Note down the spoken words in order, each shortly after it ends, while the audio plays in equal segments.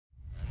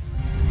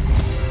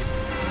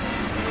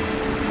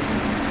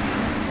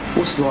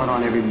What's going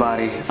on,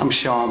 everybody? I'm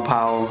Shawn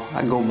Powell.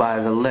 I go by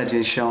the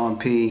legend Shawn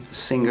P,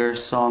 singer,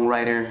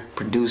 songwriter,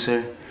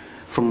 producer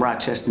from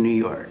Rochester, New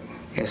York.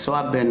 Yeah, so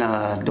I've been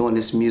doing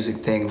this music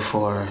thing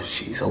for,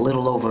 a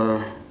little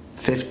over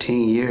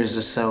 15 years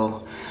or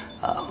so.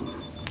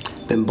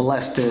 Been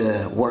blessed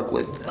to work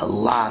with a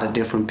lot of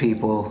different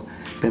people.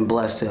 Been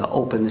blessed to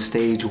open the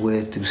stage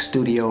with, do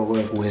studio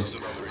work with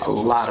a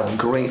lot of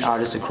great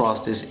artists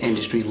across this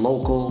industry,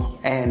 local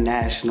and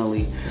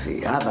nationally.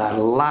 See, I've had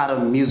a lot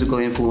of musical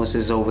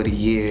influences over the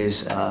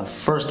years.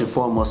 First and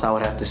foremost, I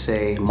would have to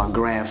say my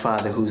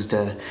grandfather, who's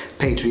the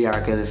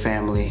patriarch of the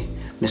family,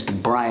 Mr.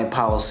 Brian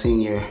Powell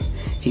Sr.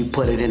 He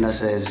put it in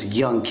us as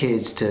young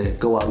kids to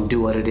go out and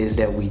do what it is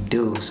that we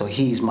do. So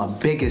he's my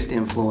biggest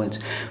influence.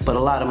 But a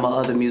lot of my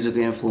other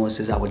musical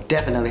influences, I would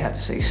definitely have to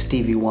say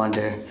Stevie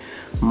Wonder,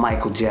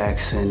 Michael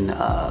Jackson,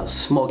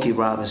 Smokey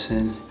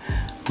Robinson,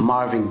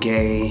 Marvin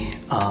Gaye.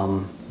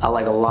 I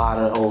like a lot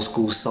of old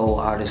school soul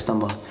artists.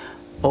 I'm a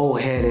old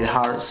head at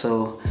heart,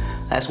 so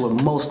that's where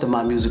most of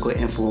my musical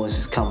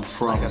influences come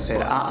from. Like I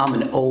said, I'm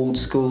an old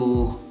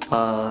school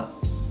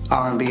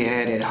R&B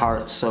head at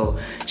heart, so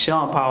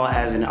Shawn Powell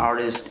as an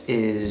artist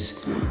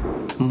is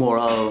more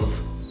of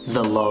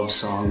the love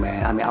song,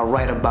 man. I mean, I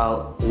write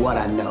about what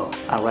I know.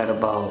 I write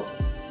about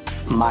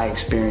my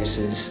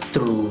experiences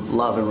through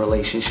love and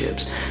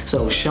relationships.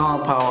 So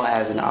Shawn Powell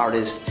as an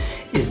artist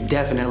is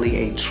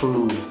definitely a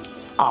true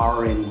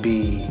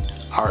R&B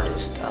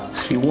artist. So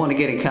if you want to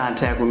get in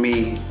contact with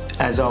me,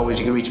 as always,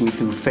 you can reach me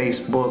through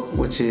Facebook,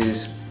 which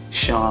is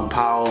Shawn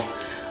Powell.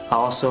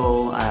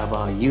 Also, I have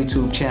a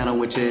YouTube channel,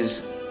 which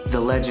is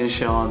The Legend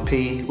Shawn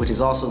P, which is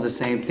also the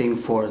same thing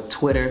for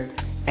Twitter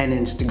and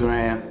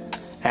Instagram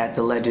at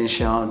The Legend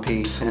Shawn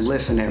P. And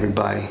listen,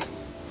 everybody,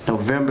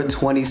 November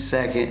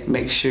 22nd,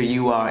 make sure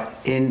you are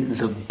in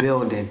the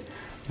building.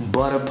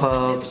 BUTA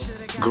Pub,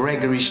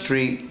 Gregory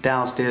Street,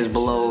 downstairs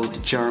below the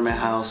German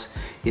house.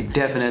 You're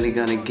definitely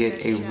gonna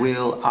get a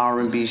real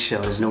R&B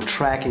show. There's no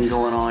tracking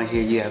going on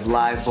here. You have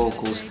live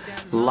vocals,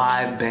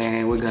 live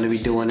band. We're gonna be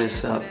doing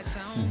this up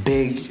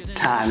big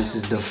time. This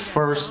is the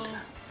first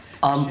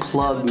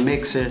Unplugged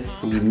mixer.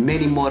 There'll be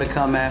many more to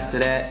come after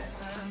that.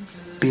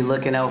 Be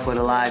looking out for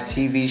the live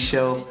TV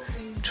show.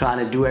 Trying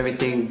to do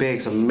everything big,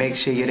 so make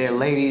sure you're there,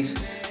 ladies.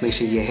 Make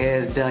sure your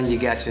hair's done, you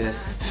got your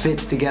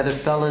fits together,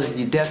 fellas.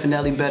 You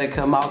definitely better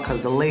come out,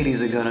 because the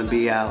ladies are gonna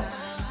be out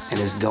and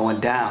it's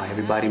going down.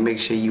 Everybody make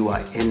sure you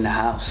are in the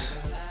house.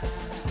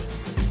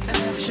 I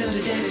never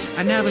should've did it.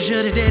 I never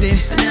should've did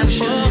it.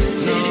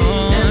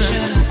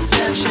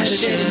 I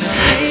should've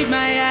stayed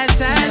my eyes